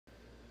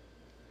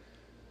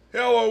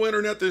Hello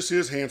Internet, this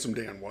is Handsome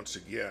Dan once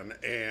again,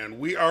 and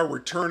we are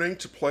returning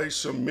to play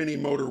some mini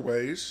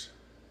Motorways.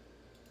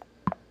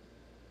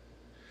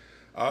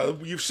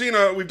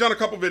 We've done a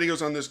couple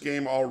videos on this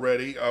game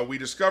already. We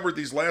discovered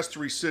these last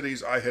three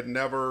cities I had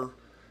never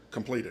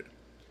completed.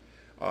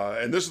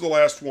 And this is the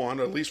last one,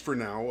 at least for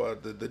now.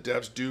 The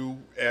devs do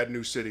add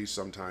new cities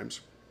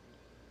sometimes.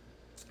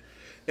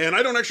 And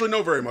I don't actually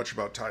know very much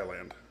about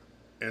Thailand.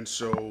 And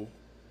so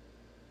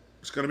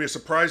it's going to be a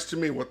surprise to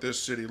me what this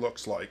city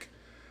looks like.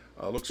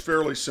 Looks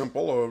fairly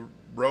simple, a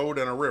road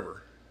and a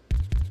river.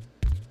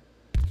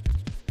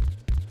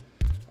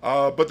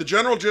 But the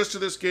general gist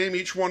of this game,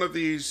 each one of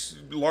these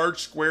large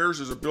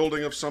squares is a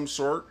building of some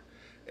sort.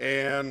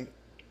 And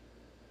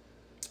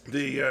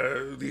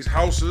these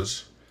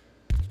houses,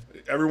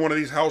 every one of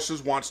these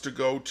houses wants to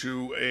go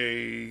to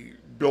a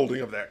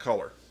building of that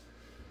color.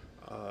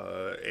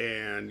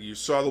 And you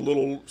saw the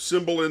little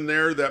symbol in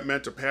there that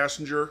meant a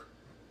passenger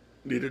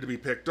needed to be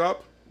picked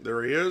up.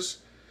 There he is.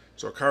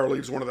 So a car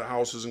leaves one of the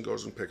houses and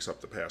goes and picks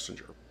up the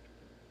passenger.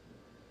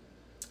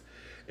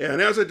 And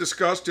as I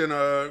discussed in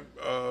our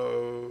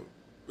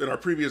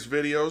previous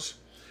videos,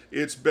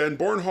 it's been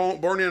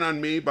borne in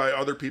on me by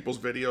other people's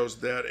videos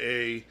that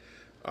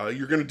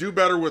you're going to do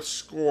better with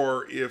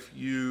score if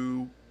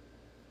you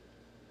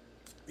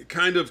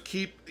kind of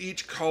keep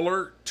each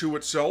color to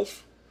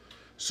itself,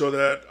 so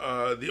that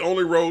the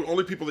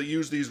only people that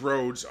use these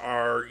roads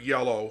are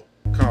yellow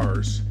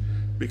cars,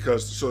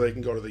 so they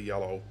can go to the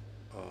yellow.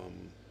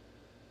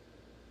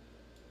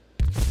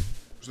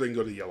 So they can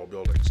go to the yellow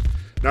buildings.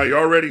 Now you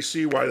already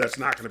see why that's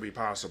not going to be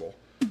possible.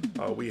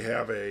 We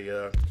have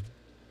this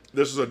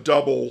is a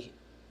double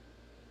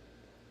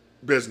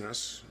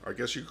business. I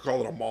guess you could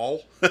call it a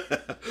mall.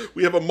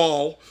 We have a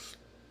mall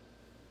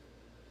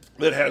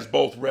that has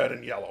both red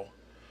and yellow.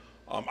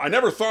 I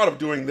never thought of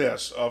doing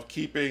this, of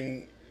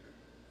keeping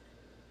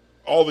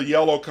all the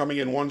yellow coming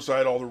in one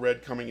side, all the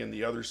red coming in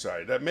the other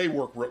side. That may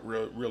work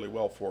really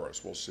well for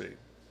us. We'll see.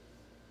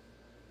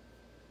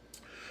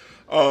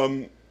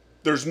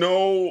 There's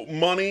no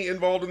money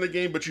involved in the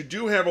game, but you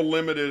do have a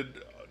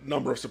limited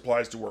number of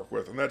supplies to work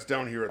with, and that's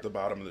down here at the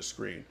bottom of the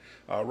screen.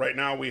 Right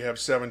now we have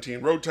 17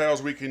 road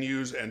tiles we can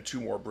use and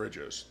 2 more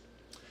bridges.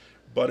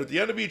 But at the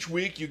end of each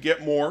week you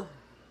get more,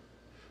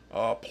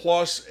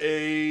 plus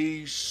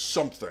a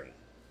something.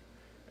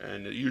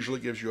 And it usually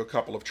gives you a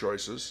couple of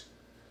choices,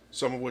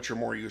 some of which are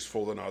more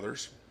useful than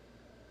others.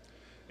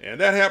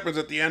 And that happens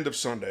at the end of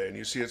Sunday, and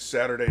you see it's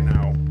Saturday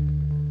now.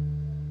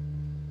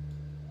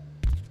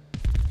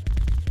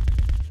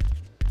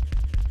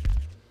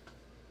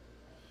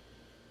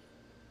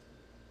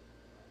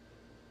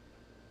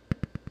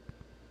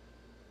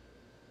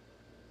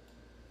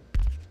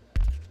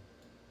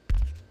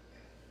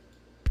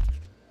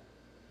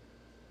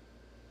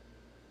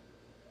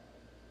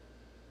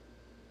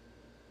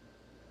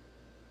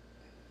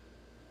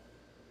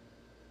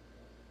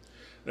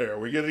 There,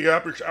 we get the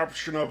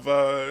option of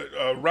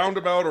a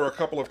roundabout or a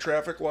couple of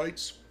traffic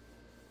lights.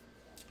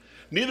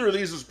 Neither of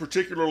these is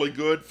particularly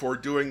good for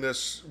doing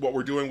this, what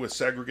we're doing with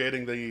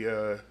segregating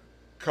the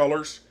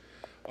colors.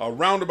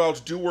 Roundabouts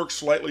do work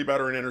slightly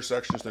better in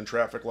intersections than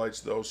traffic lights,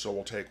 though, so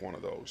we'll take one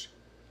of those.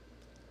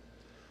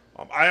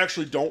 I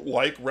actually don't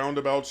like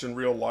roundabouts in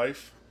real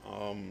life.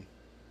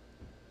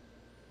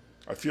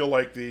 I feel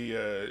like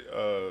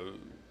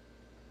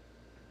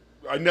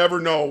I never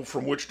know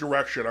from which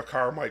direction a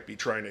car might be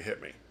trying to hit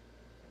me.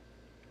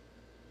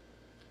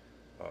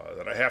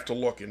 That I have to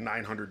look in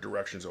 900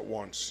 directions at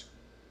once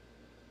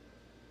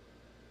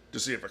to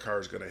see if a car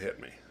is going to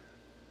hit me.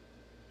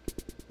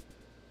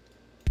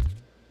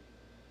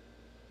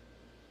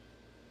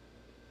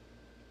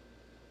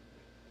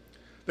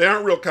 They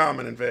aren't real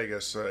common in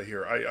Vegas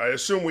here. I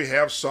assume we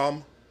have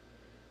some,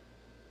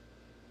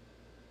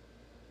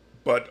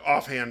 but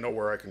offhand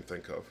nowhere I can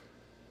think of.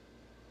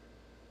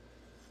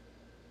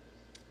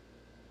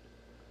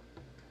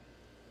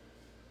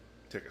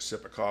 Take a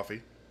sip of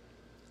coffee.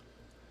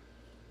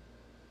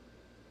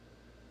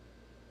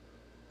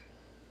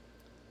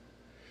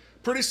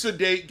 Pretty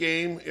sedate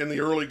game in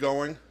the early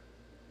going.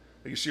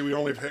 You see we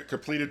only have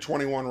completed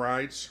 21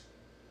 rides.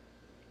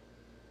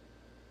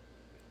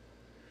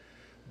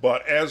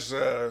 But as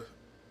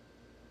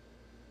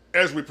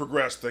we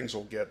progress, things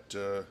will get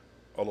a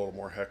little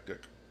more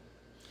hectic.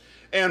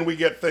 And we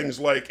get things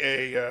like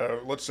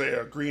let's say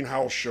a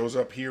greenhouse shows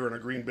up here and a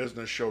green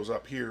business shows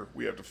up here.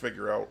 We have to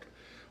figure out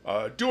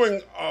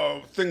doing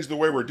things the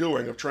way we're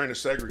doing, of trying to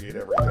segregate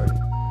everything,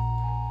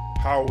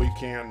 how we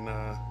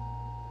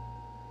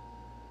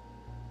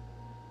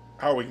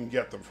can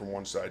get them from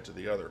one side to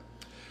the other.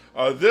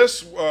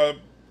 This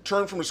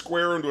turn from a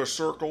square into a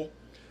circle,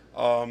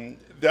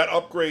 that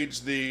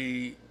upgrades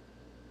the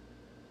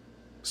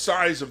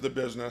size of the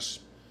business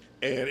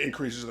and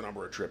increases the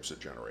number of trips it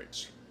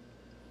generates.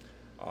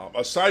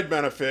 A side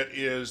benefit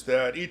is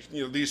that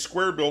these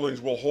square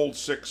buildings will hold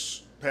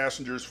 6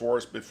 passengers for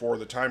us before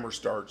the timer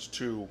starts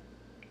to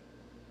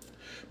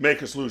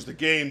make us lose the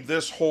game.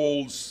 This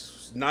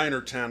holds 9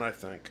 or 10, I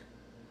think,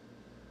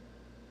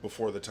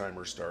 before the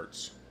timer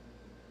starts.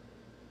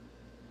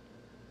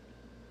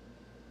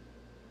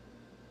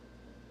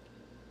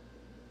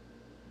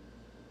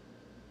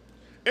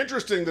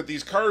 Interesting that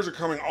these cars are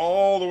coming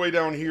all the way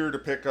down here to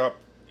pick up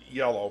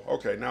yellow.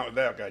 Okay, now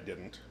that guy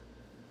didn't.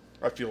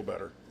 I feel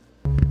better.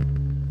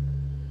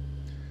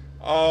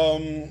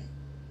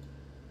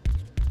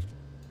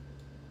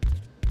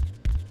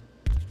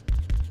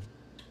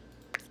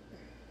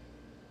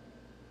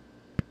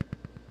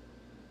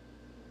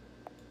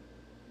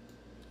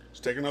 Let's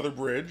take another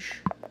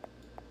bridge.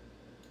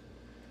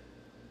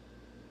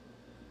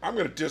 I'm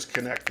going to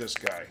disconnect this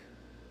guy.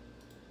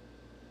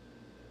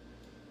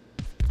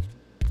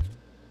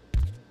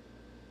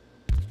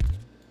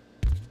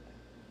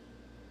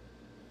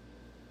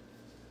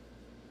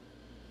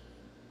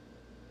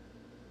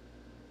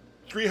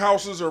 Three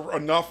houses are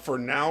enough for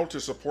now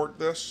to support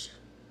this.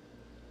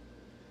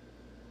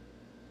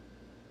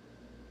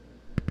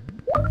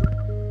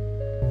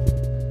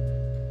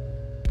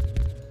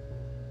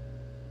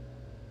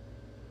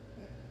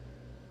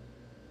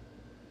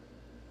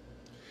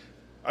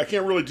 I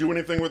can't really do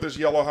anything with this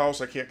yellow house.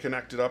 I can't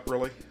connect it up,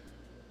 really.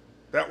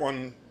 That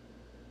one,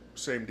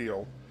 same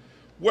deal.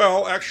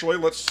 Well, actually,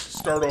 let's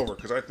start over,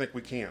 because I think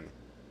we can.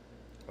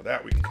 Well,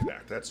 that we can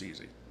connect. That's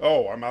easy.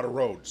 Oh, I'm out of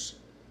roads.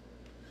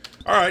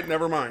 All right,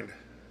 never mind.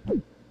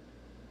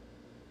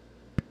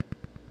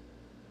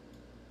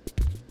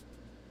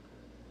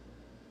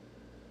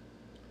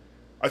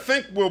 I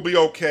think we'll be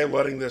okay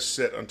letting this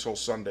sit until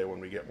Sunday when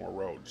we get more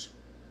roads.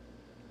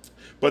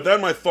 But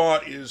then my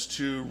thought is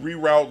to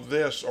reroute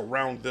this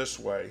around this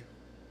way,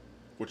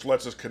 which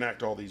lets us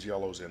connect all these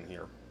yellows in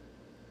here.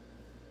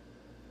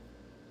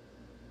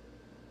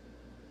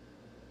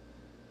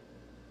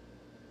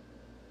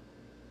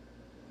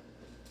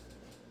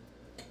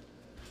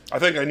 I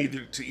think I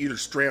need to either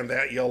strand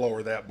that yellow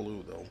or that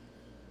blue, though.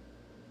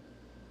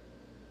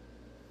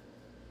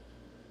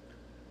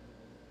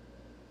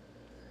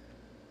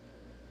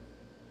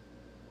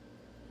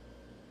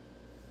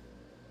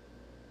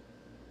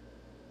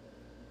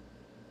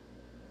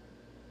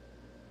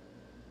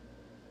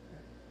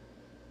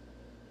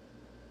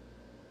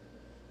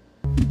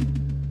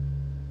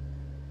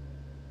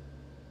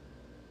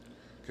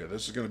 Okay,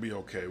 this is going to be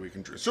okay. We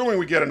can, assuming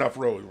we get enough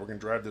roads, we're going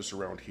to drive this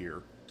around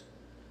here.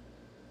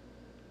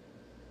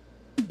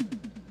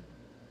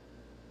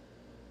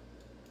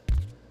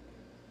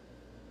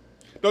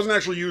 Doesn't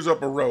actually use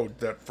up a road,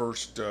 that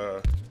first,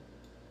 you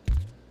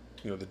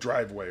know, the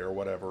driveway or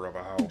whatever of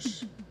a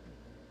house.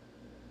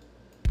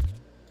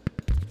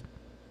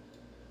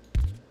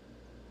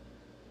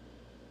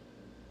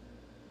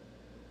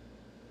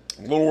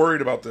 I'm a little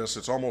worried about this.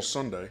 It's almost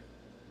Sunday.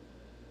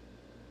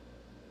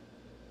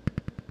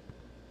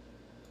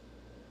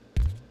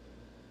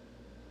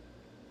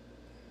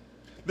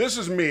 This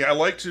is me. I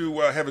like to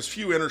have as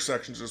few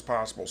intersections as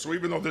possible. So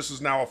even though this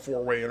is now a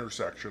four-way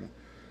intersection,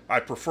 I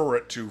prefer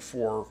it to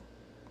 4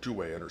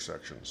 two-way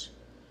intersections.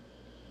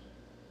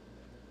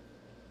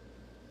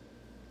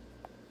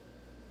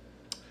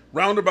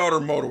 Roundabout or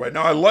motorway.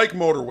 Now, I like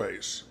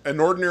motorways, and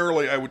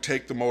ordinarily I would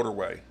take the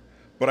motorway,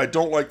 but I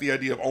don't like the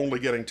idea of only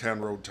getting 10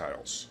 road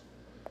tiles.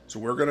 So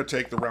we're going to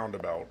take the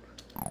roundabout.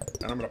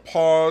 And I'm going to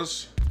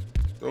pause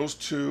those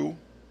two.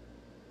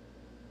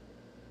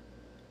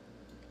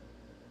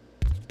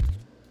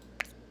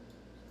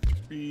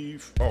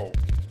 Oh.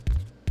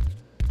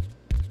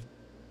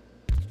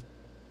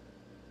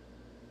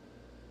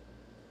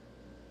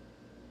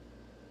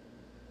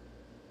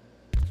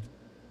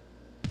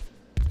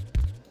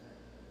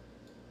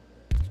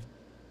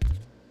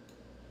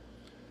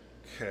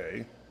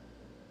 Okay.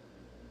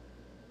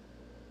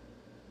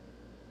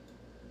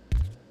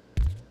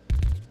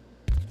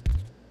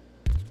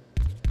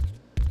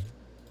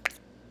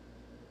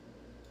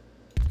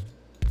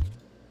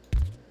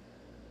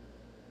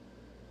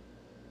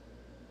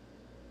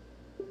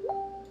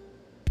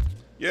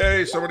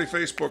 Yay, somebody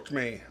Facebooked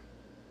me.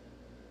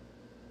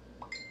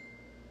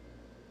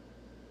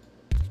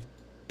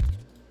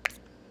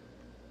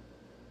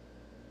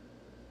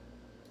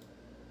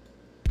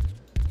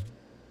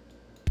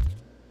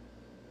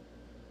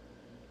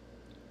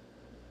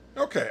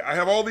 Okay, I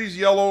have all these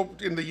yellow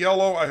in the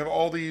yellow. I have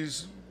all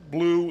these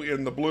blue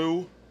in the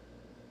blue.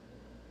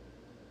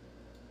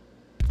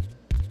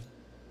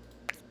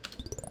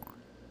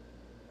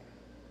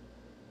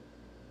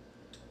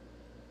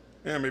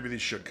 Yeah, maybe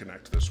these should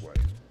connect this way.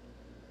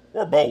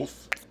 Or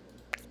both.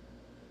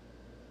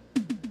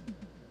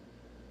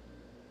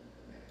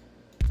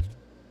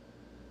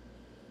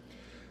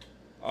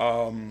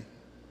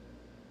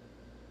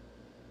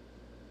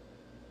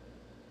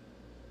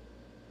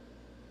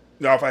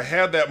 Now, if I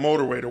had that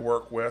motorway to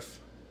work with,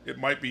 it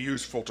might be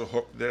useful to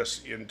hook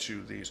this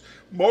into these.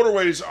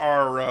 Motorways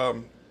are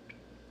an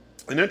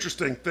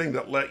interesting thing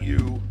that let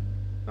you...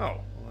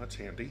 Oh, well, that's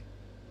handy.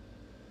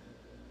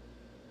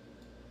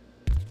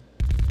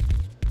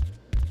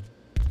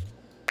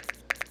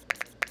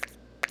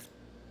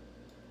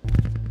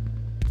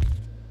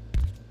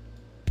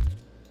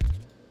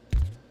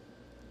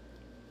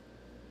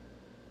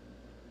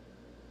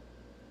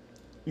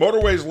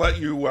 Motorways let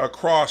you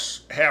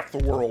cross half the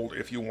world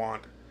if you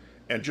want,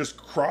 and just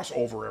cross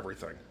over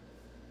everything.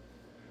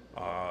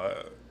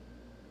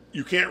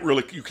 you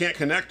can't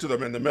connect to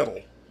them in the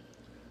middle,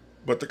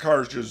 but the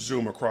cars just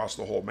zoom across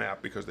the whole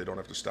map because they don't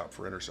have to stop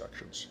for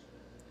intersections.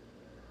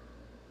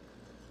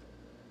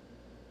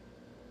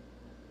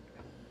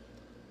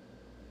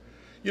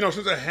 You know,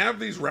 since I have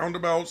these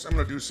roundabouts, I'm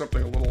going to do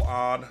something a little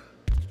odd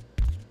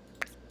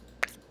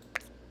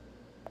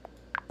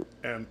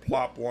and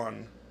plop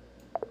one.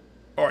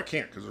 Oh, I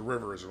can't because the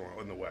river is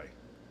in the way.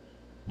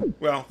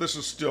 Well, this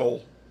is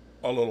still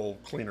a little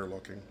cleaner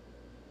looking.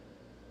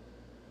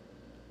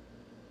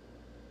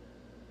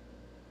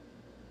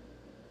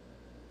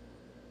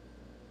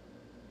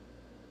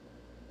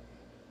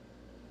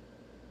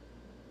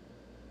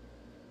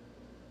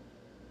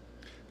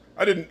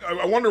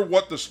 I wonder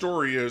what the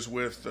story is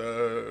with,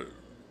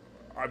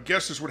 I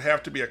guess this would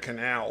have to be a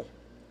canal.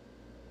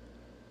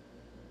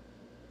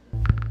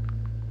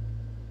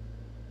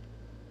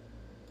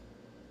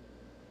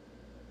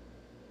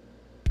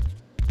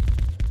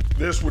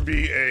 This would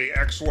be a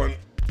excellent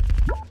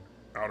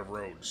out of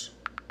roads.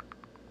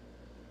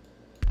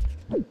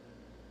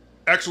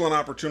 Excellent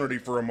opportunity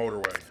for a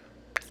motorway.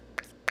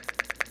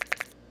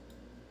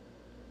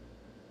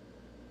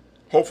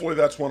 Hopefully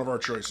that's one of our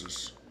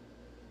choices.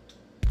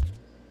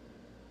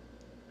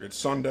 It's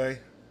Sunday.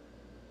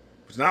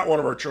 If it's not one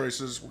of our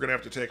choices, we're going to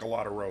have to take a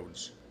lot of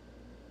roads.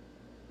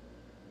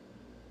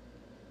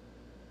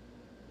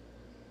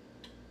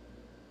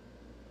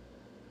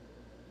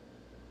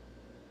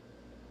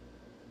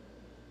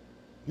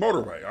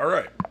 Motorway, all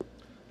right.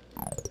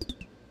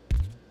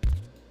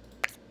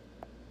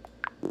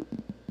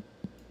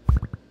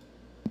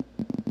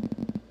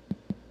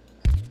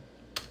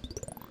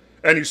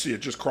 And you see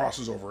it just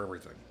crosses over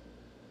everything.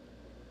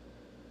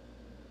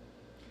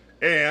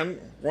 And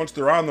once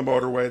they're on the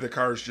motorway, the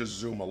cars just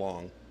zoom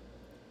along.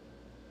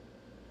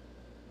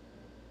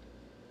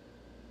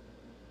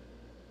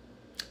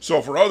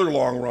 So for other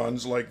long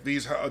runs, like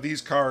these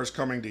cars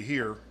coming to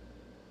here,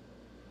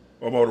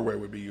 a motorway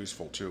would be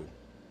useful too.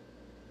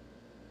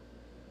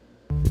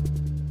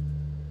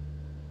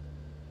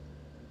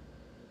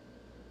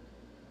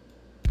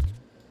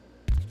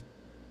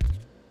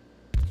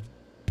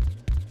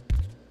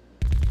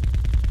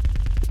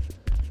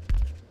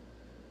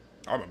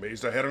 I'm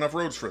amazed I had enough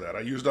roads for that.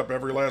 I used up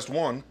every last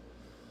one.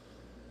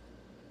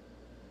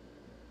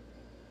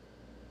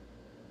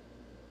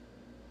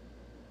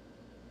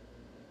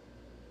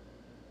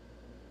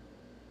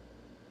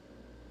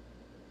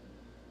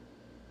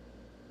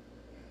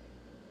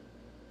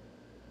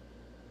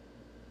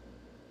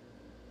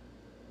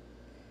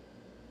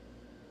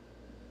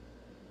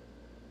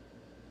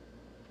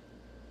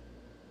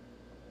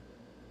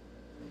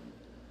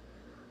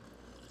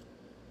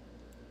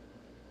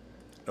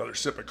 Another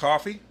sip of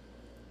coffee.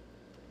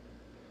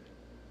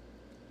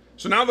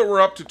 So now that we're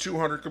up to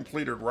 200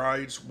 completed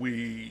rides,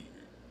 this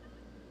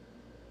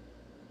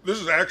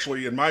is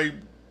actually, in my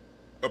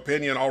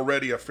opinion,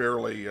 already a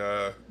fairly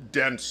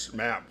dense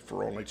map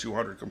for only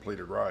 200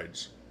 completed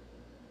rides.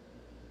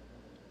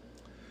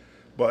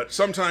 But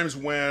sometimes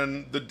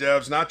when the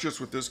devs, not just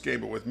with this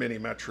game, but with Mini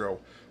Metro,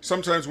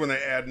 sometimes when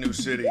they add new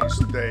cities,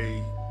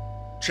 they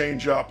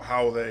change up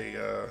how they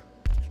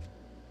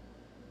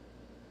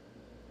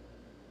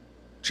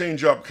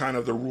change up kind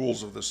of the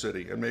rules of the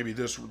city. And maybe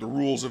the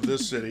rules of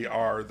this city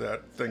are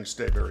that things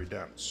stay very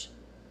dense.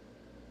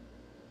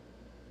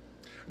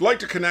 I'd like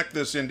to connect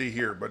this into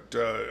here, but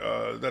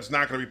that's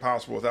not going to be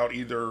possible without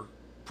either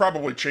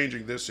probably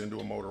changing this into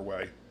a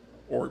motorway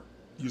or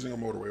using a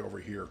motorway over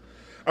here.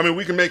 I mean,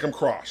 we can make them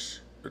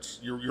cross.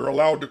 You're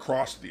allowed to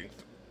cross the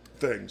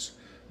things,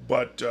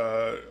 but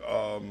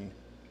I'm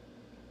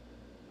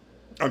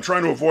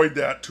trying to avoid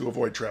that to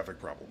avoid traffic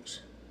problems.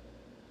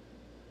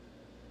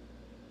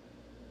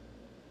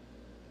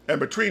 And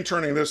between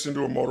turning this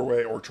into a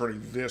motorway or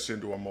turning this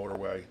into a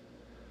motorway,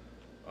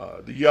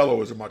 the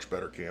yellow is a much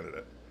better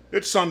candidate.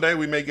 It's Sunday.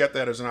 We may get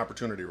that as an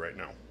opportunity right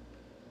now.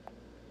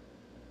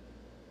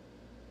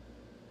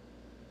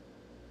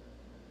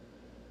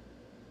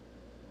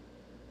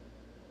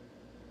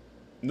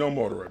 No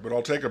motorway, but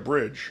I'll take a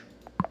bridge.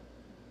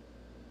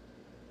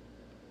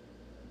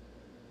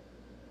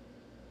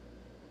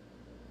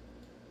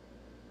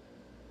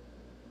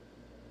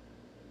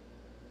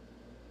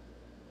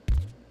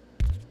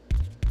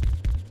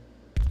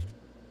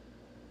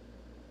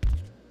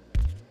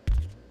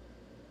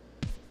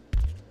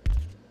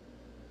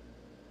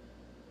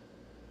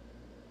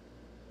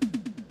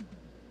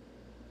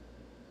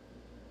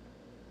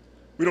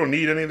 We don't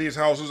need any of these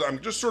houses. I'm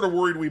just sort of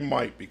worried we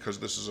might because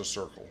this is a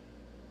circle.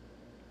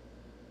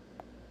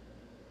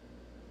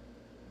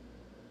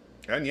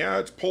 And yeah,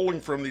 it's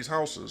pulling from these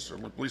houses, or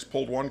at least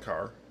pulled one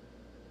car.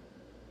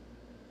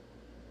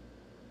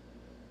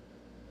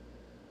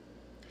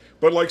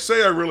 But like,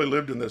 say I really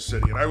lived in this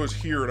city and I was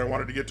here and I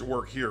wanted to get to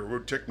work here, it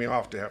would tick me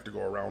off to have to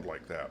go around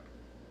like that.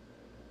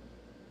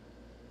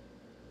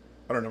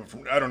 I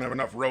don't have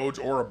enough roads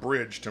or a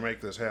bridge to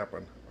make this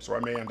happen, so I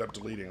may end up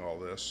deleting all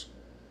this.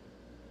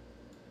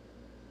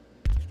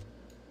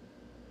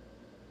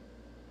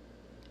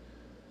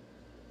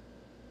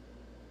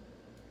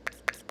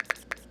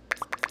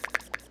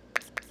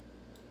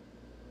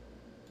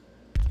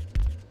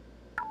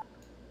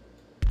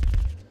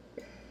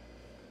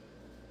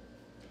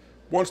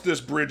 once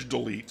this bridge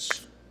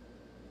deletes,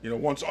 you know,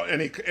 once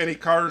any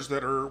cars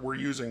that were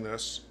using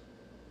this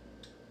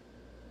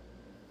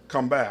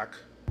come back,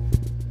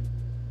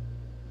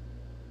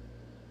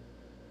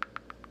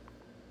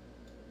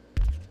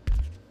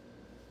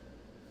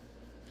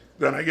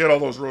 then I get all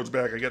those roads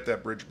back, I get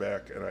that bridge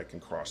back, and I can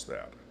cross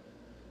that.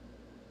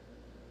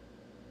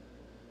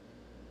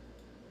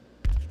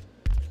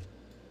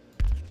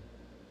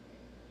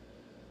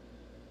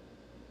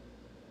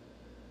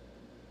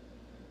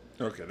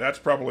 Okay, that's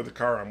probably the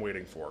car I'm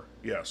waiting for.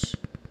 Yes.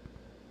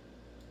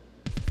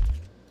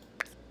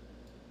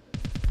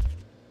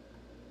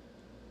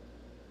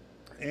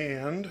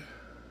 And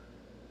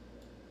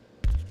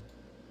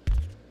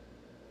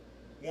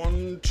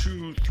 1,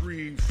 2,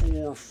 3,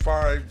 4,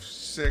 5,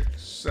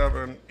 6,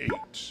 7, 8.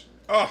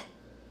 Ah,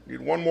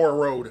 need one more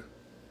road.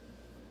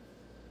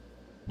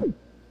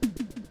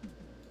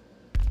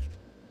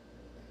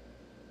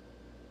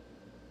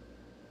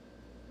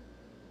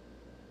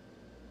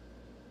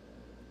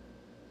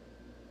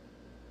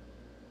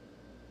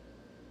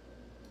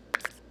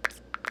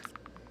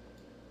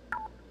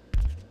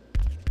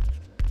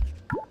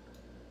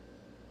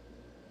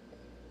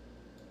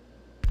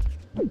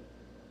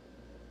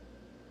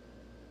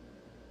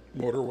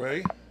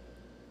 Motorway.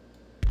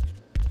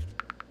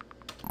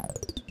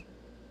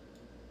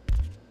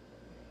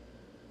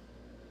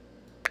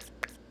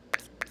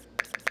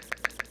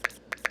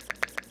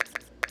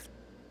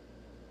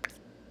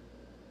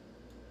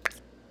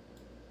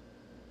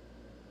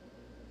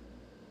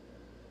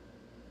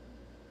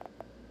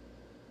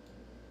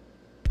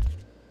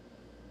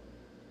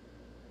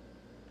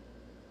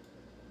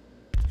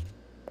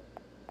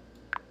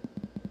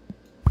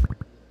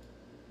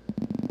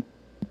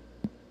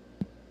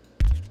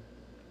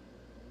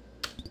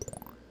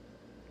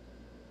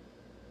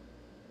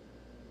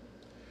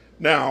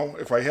 Now,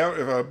 if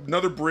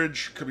another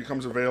bridge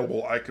becomes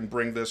available, I can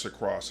bring this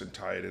across and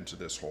tie it into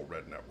this whole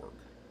red network.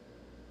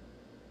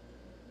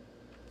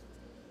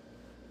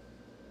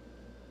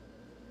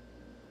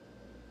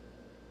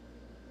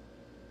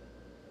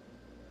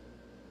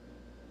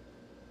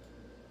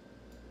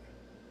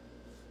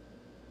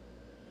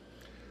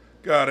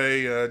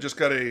 Just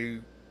got a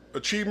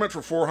achievement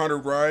for 400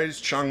 rides,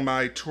 Chiang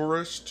Mai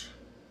tourist.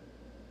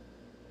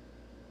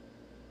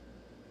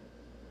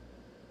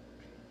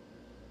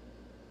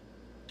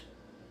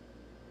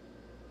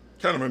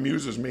 Kind of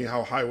amuses me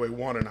how Highway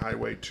 1 and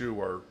Highway 2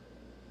 are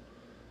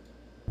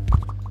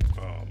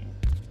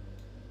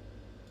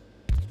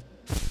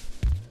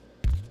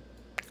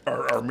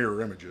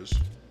mirror images.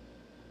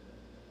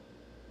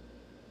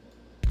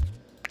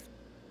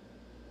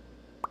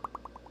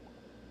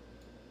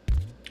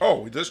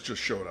 Oh, this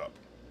just showed up.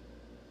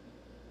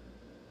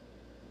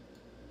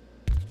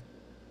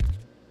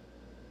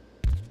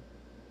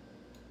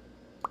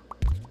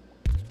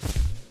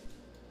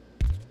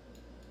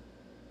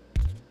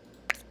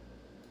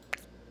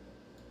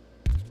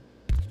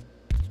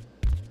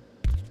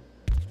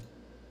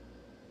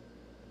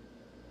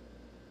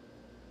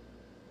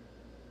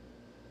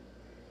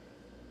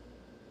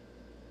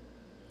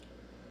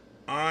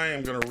 I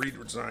am going to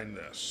redesign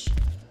this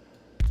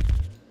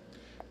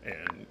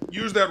and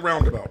use that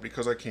roundabout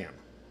because I can.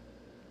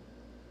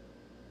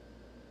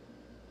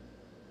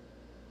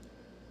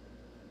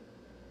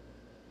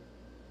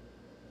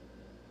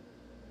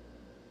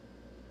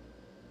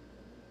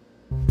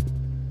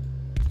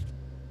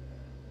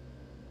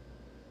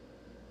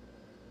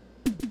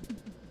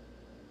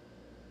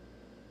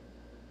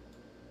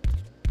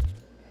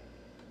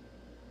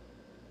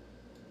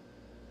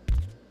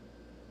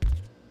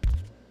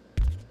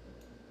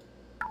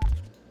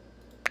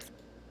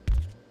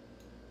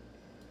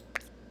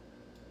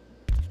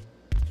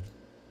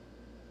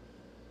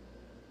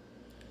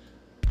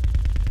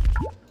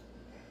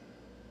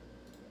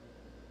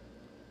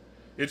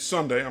 It's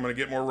Sunday. I'm going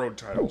to get more road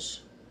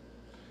tiles.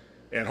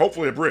 And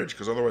hopefully a bridge,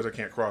 because otherwise I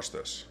can't cross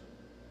this.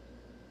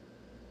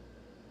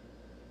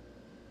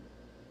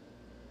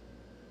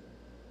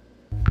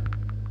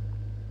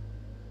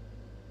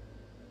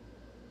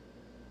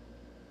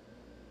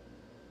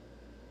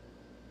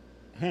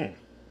 I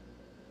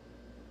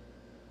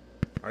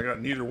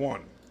got neither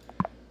one.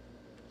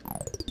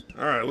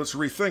 Alright, let's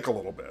rethink a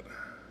little bit.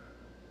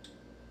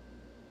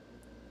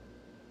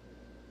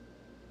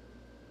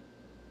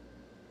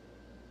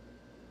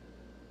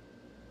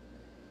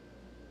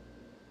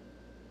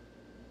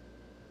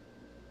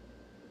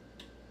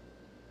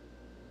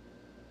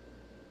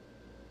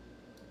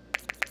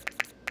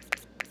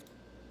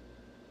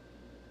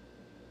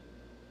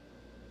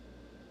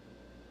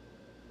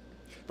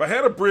 If I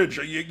had a bridge,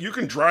 you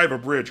can drive a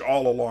bridge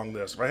all along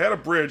this. If I had a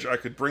bridge, I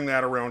could bring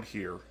that around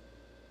here.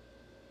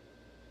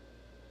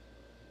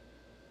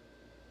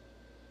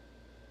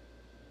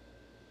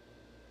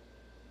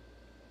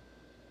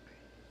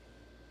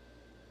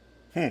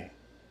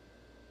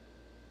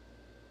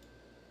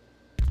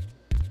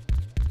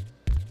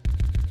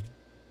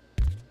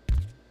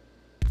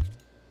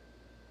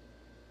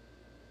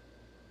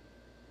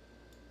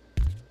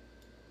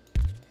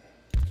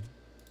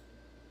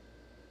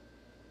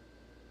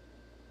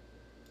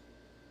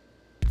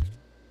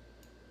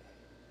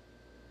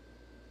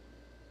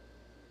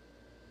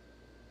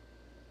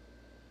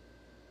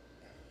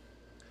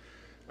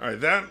 All right,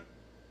 that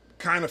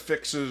kind of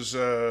fixes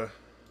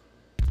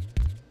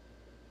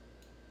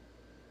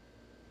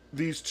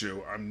these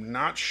two. I'm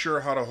not sure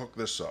how to hook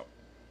this up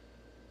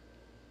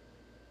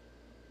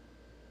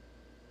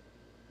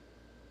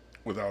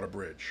without a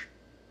bridge.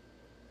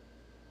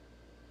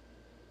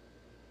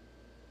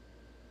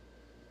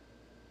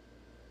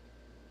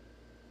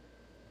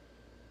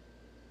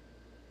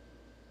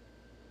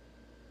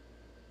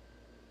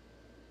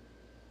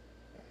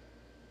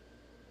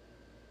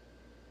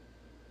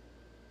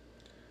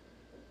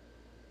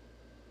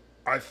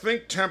 I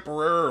think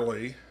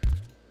temporarily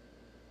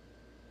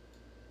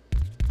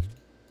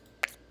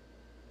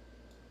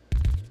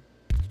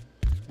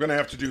I'm going to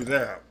have to do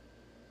that.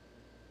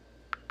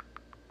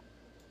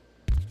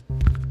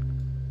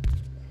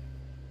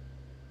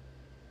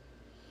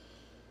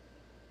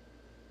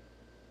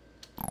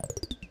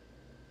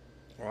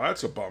 Well,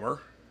 that's a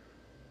bummer.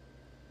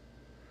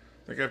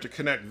 I think I have to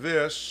connect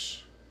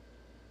this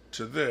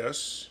to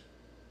this.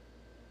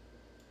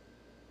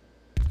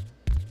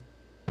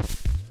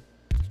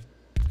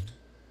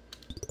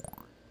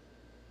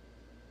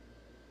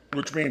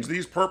 Which means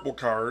these purple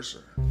cars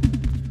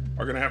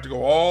are going to have to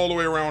go all the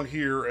way around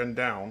here and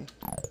down.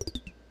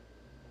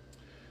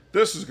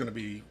 This is going to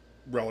be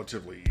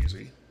relatively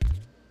easy.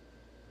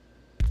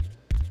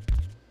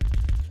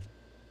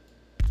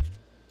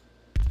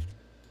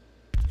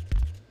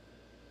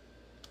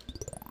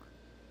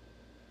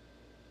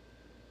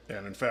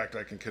 And in fact,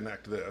 I can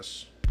connect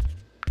this.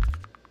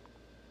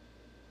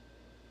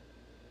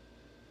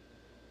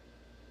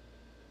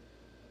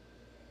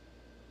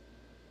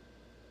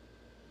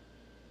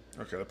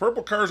 Okay, the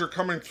purple cars are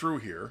coming through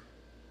here.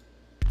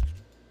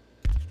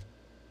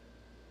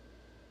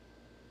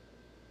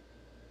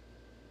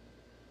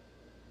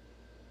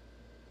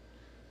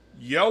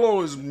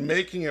 Yellow is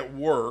making it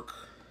work.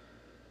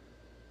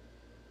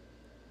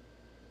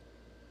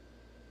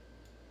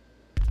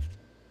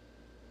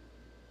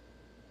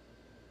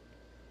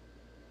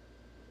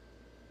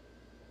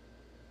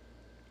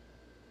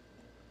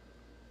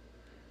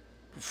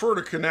 Prefer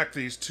to connect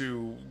these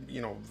two,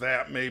 you know,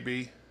 that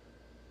maybe.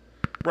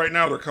 Right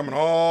now they're coming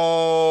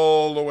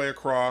all the way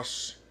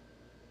across,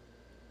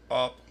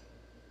 up.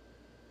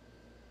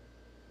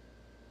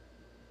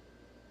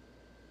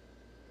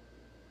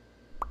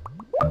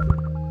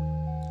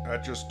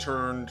 That just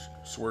turned,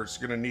 so where it's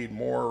going to need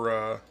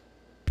more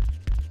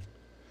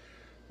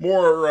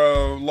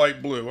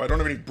light blue. I don't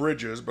have any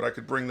bridges, but I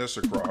could bring this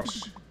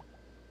across.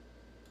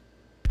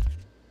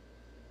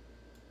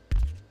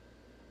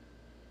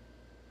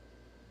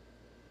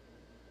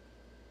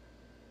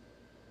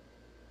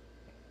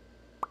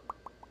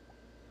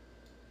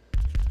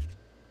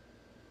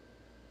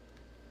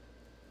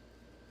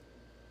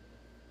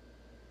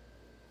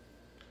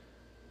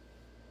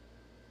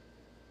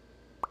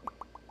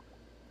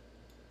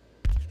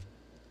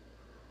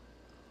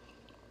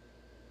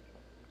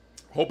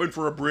 Hoping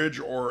for a bridge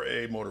or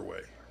a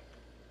motorway.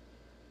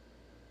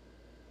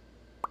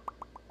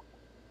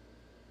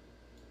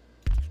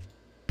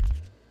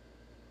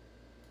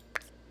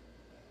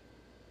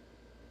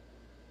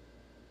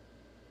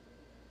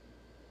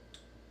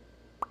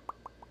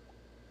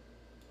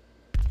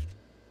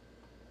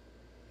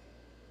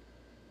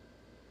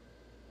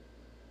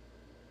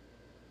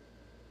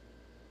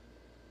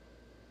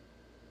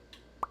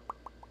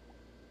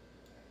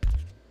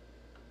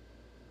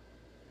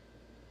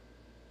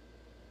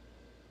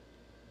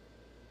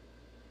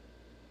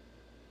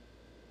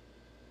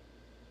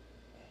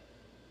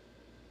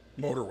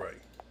 Motorway.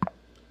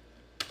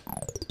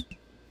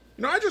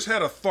 You know, I just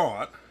had a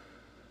thought.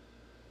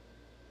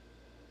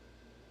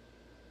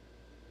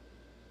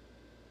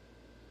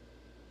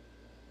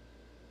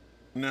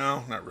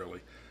 No, not really.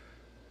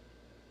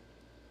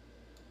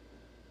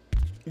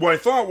 What I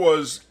thought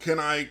was, can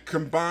I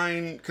move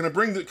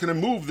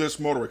this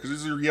motorway, because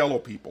these are yellow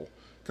people.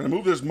 Can I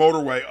move this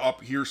motorway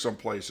up here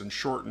someplace and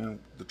shorten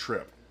the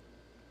trip?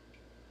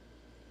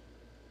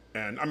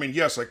 And, I mean,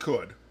 yes, I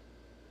could.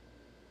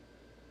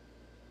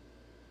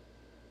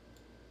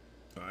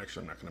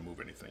 Actually, I'm not going to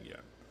move anything yet.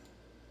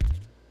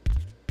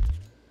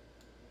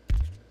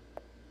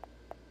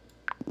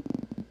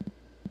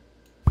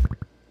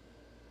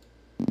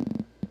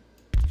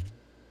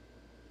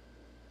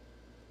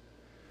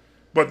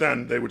 But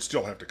then they would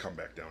still have to come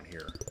back down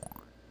here.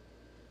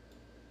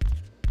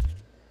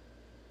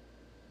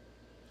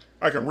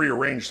 I can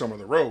rearrange some of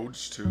the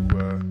roads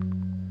to...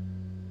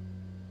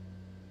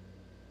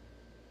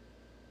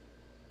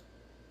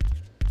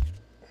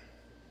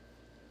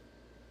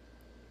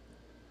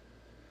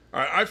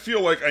 I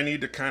feel like I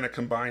need to kind of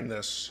combine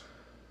this.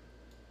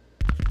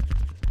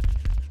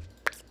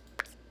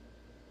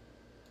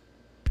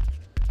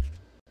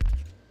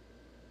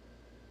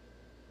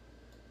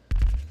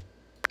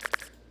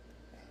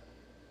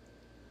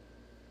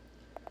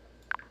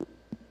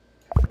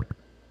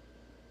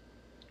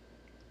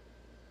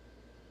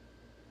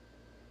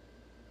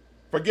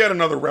 If I get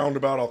another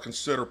roundabout, I'll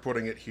consider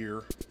putting it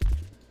here.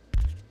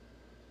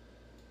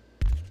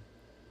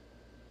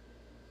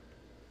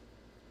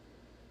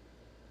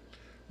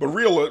 But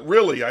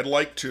really, I'd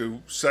like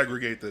to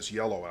segregate this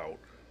yellow out.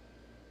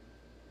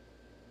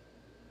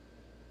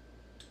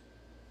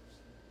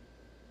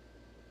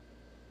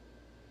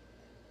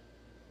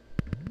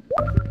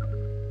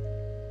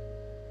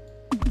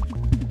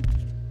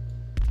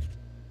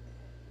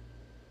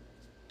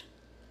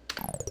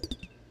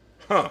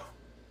 Huh.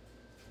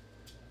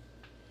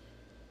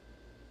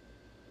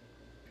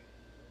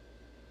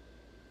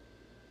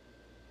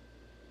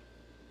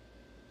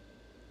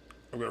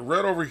 I've got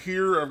red over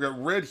here. I've got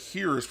red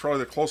here is probably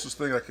the closest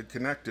thing I could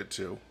connect it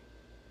to.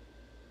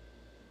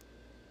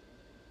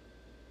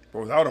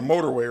 But without a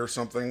motorway or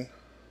something.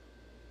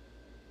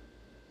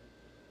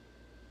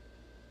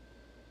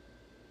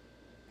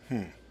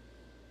 I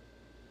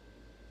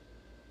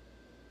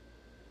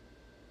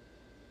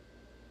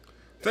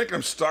think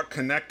I'm stuck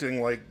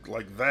connecting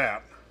like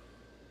that.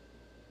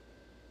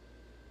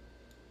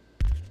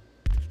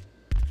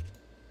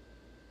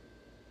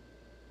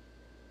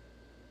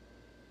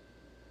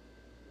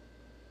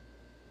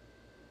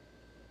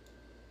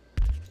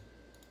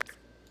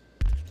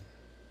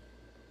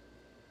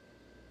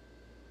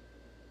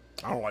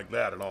 I don't like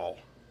that at all.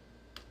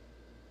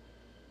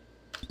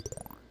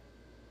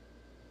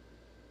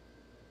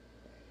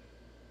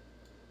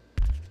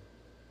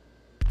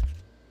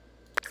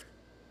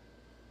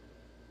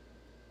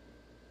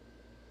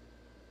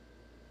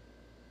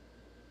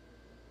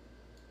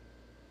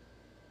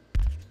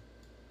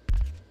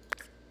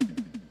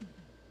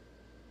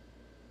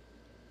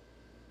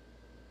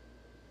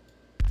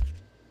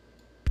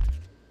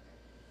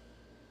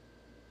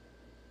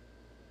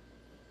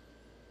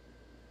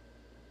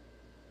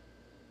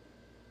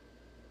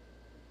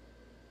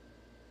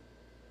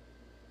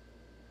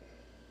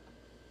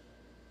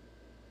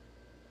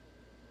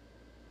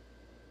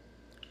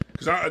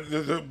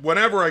 Because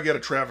whenever I get a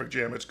traffic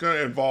jam, it's going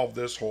to involve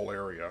this whole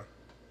area.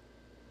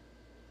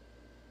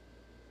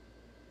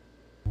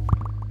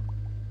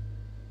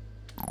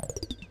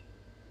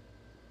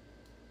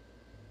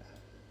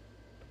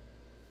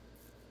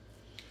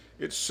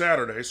 It's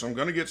Saturday, so I'm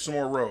going to get some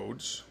more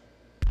roads.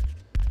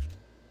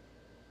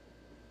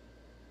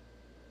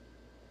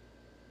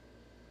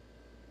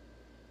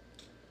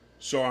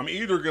 So I'm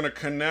either going to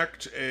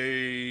connect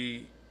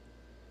a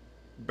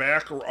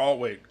back or... Oh,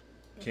 wait.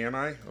 Can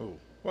I? Oh.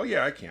 Well,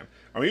 yeah, I can.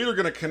 I'm either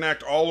going to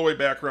connect all the way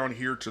back around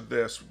here to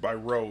this by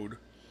road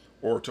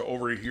or to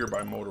over here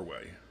by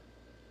motorway.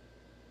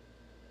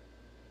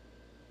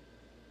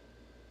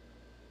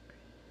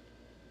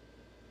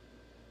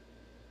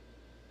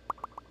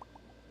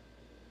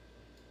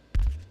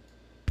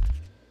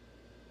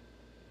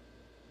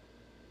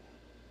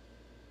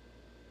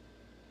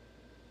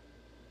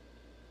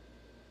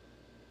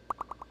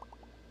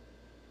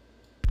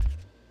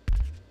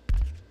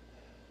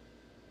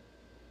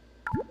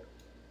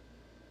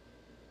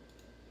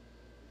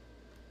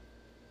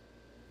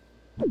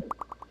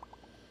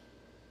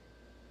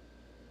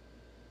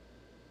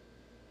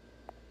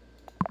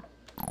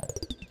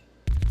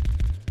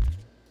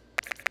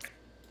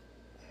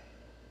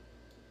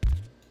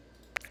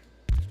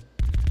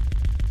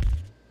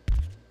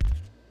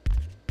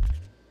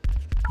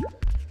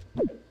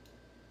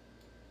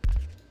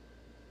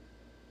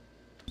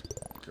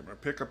 I'm going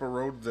to pick up a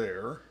road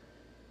there.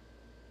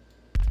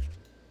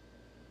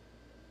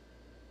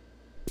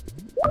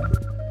 I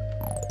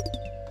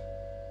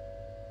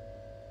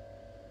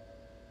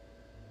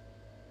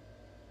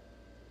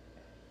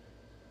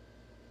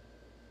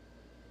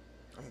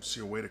don't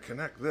see a way to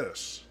connect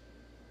this.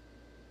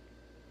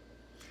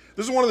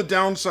 This is one of the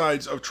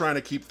downsides of trying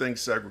to keep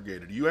things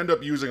segregated. You end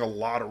up using a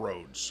lot of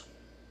roads.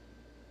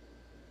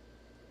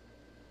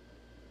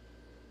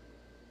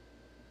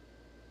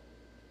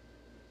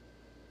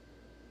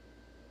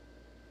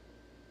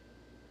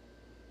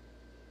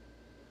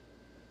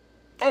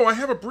 Oh, I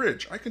have a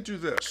bridge. I can do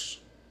this.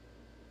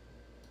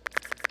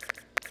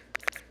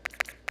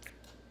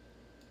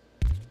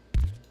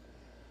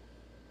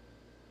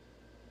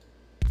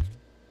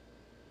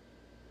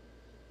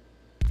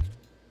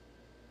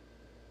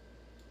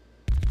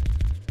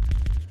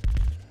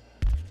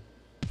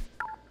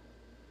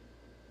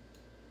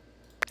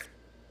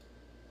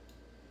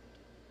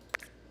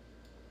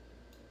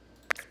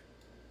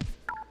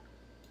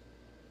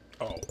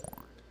 Oh.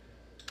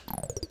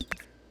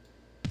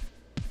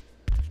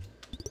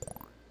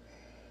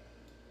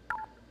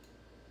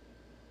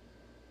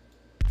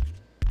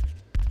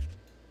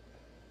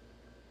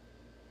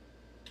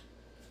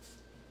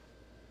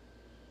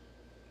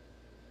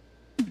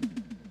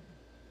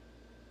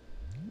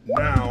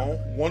 Now,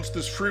 once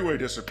this freeway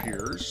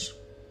disappears,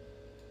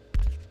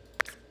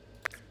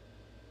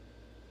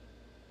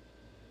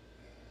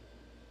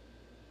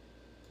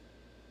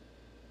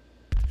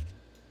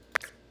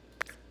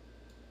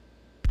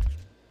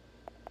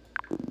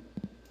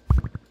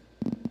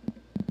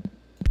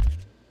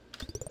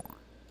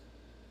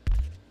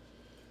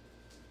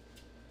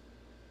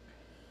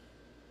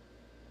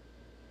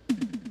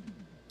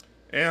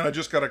 and I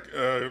just got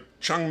a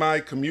Chiang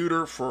Mai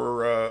commuter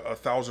for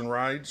 1,000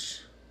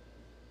 rides.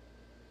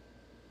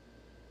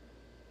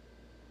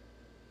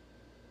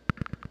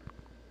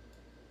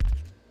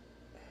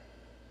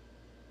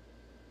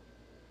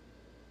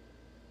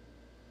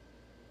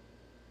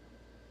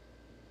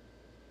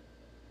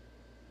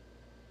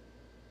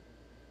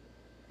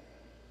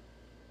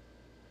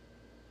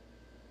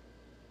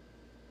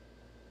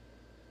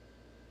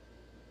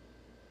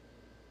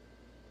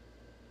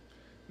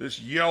 This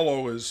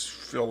yellow is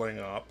filling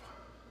up.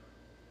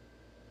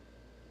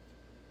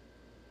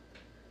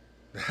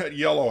 That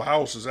yellow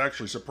house is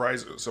actually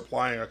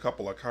supplying a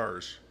couple of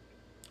cars,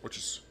 which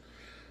is...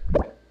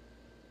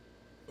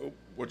 Oh,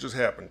 what just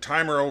happened?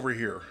 Timer over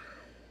here.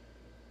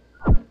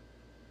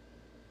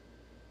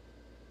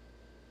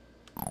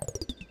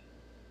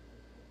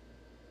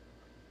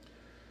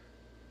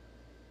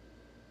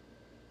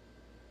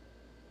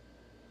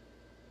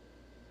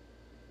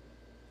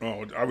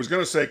 Oh, I was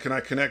going to say, can I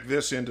connect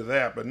this into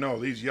that? But no,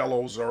 these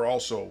yellows are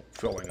also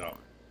filling up.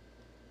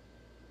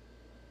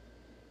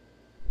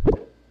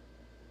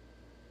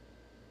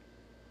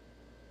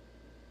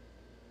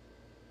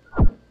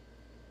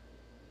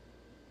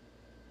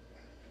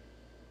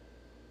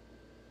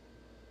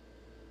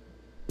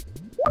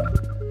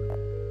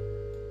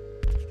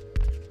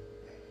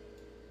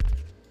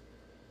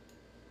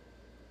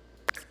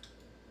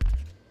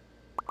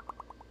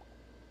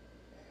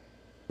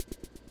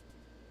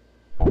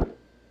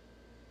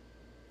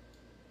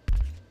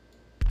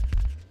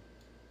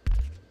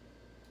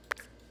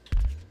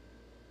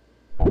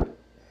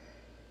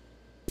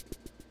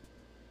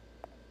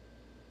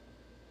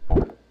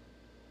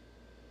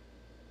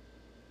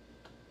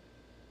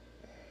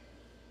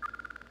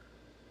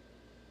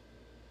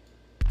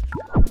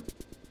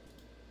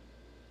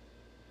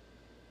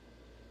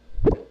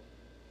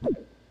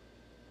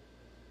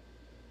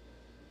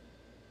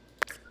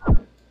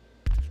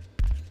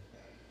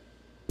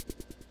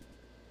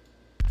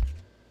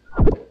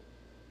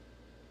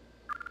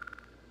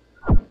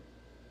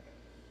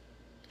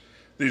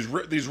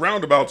 These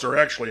roundabouts are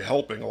actually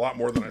helping a lot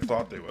more than I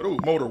thought they would. Ooh,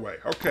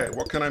 motorway. Okay,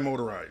 what can I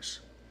motorize?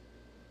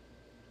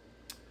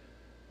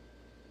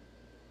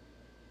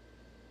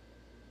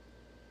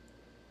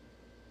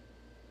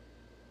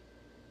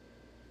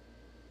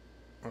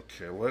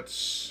 Okay,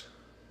 let's...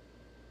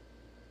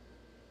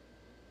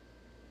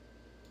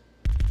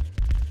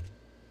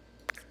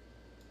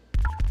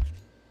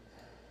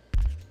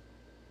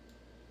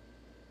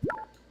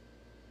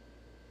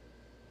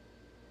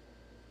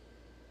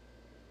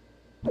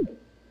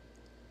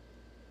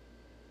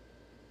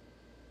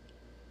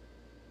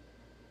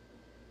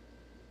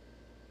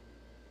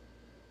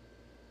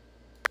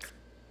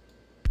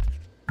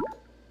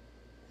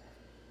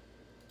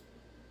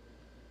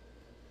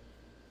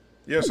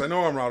 Yes, I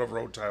know I'm out of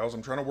road tiles.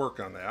 I'm trying to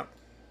work on that.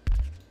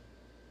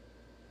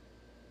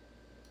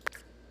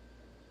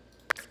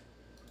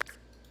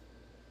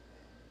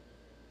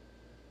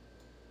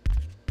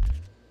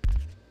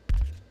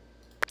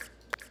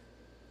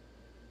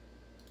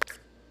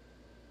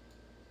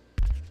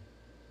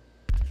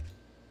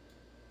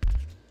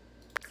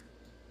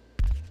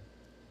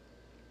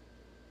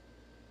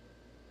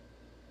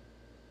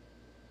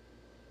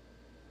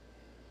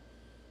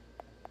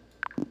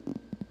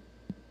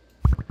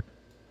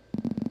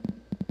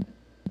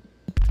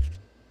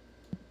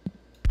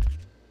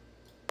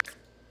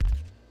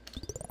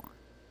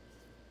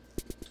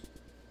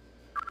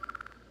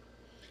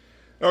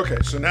 Okay,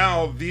 so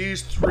now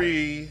these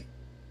three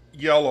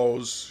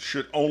yellows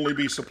should only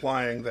be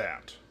supplying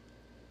that.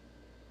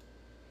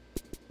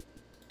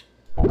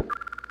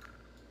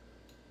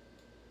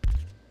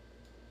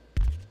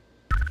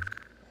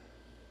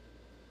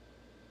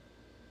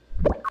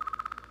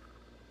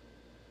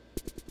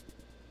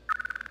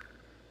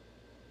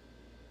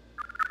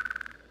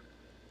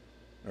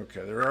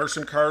 Okay, there are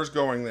some cars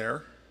going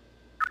there.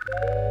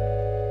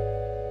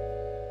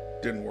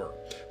 Didn't work.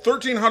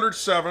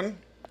 1307.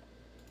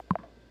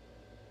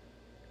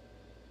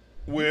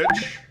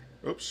 Which,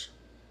 oops,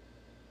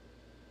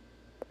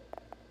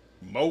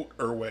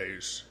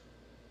 Motorways.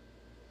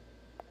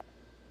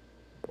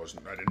 I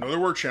didn't know there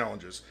were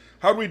challenges.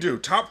 How'd we do?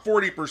 Top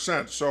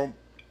 40%. So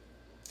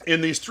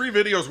in these three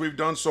videos we've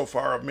done so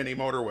far of mini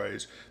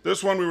motorways,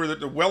 this one we were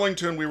the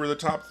Wellington, we were the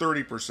top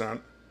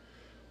 30%.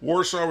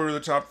 Warsaw, we were the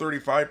top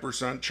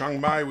 35%. Chiang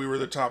Mai, we were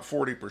the top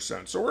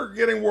 40%. So we're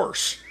getting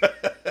worse.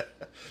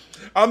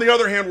 On the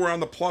other hand, we're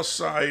on the plus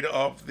side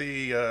of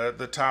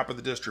the top of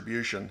the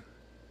distribution.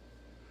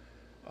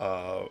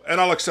 And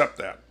I'll accept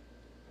that.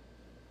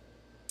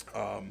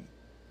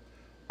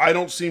 I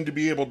don't seem to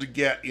be able to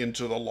get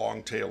into the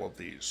long tail of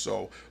these.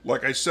 So,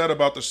 like I said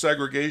about the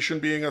segregation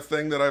being a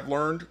thing that I've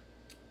learned,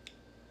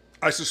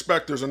 I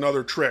suspect there's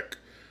another trick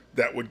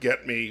that would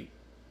get me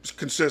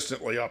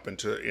consistently up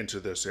into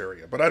this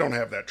area. But I don't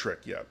have that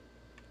trick yet.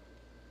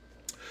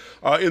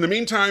 In the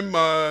meantime,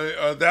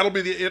 that'll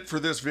be it for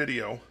this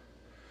video.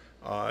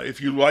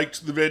 If you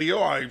liked the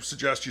video, I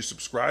suggest you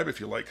subscribe if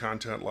you like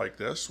content like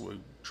this.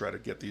 We try to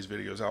get these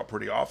videos out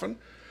pretty often.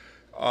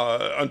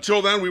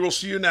 Until then, we will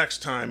see you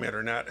next time,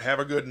 Internet. Have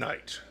a good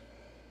night.